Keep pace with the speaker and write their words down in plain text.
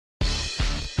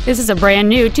This is a brand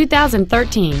new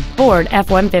 2013 Ford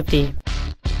F-150.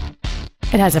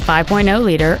 It has a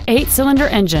 5.0-liter 8-cylinder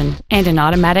engine and an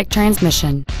automatic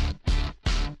transmission.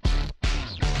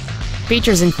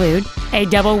 Features include a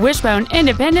double wishbone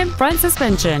independent front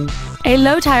suspension, a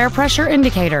low tire pressure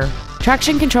indicator,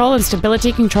 traction control and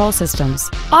stability control systems,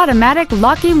 automatic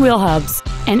locking wheel hubs,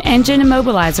 an engine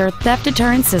immobilizer theft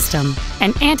deterrent system,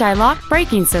 an anti-lock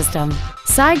braking system,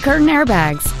 side curtain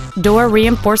airbags, door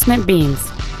reinforcement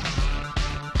beams.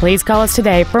 Please call us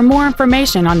today for more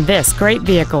information on this great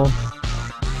vehicle.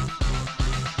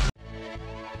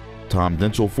 Tom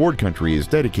Denchel Ford Country is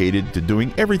dedicated to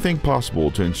doing everything possible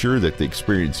to ensure that the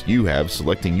experience you have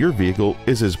selecting your vehicle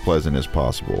is as pleasant as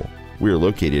possible. We are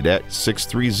located at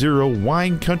 630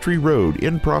 Wine Country Road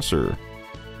in Prosser.